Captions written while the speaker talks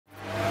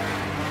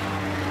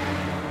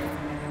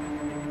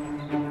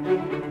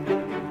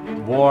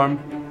Warm,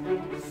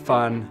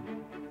 fun,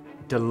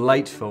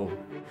 delightful.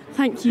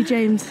 Thank you,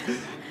 James.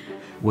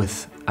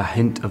 With a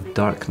hint of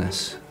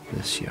darkness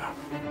this year.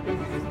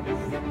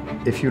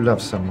 If you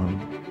love someone,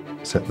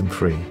 set them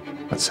free.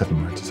 That's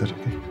 7 words, is that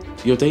okay?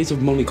 Your days of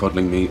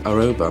mollycoddling me are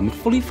over. I'm a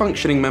fully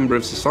functioning member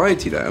of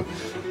society now.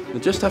 I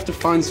just have to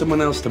find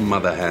someone else to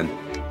mother hen.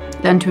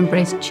 Learn to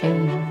embrace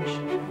change.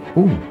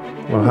 Ooh,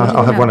 well,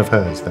 I'll have one of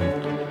hers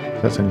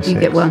then. That's only 6. You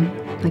get 1,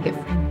 I get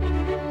 4.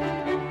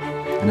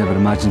 I never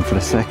imagined for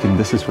a second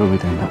this is where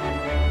we'd end up.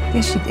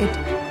 Yes, you did.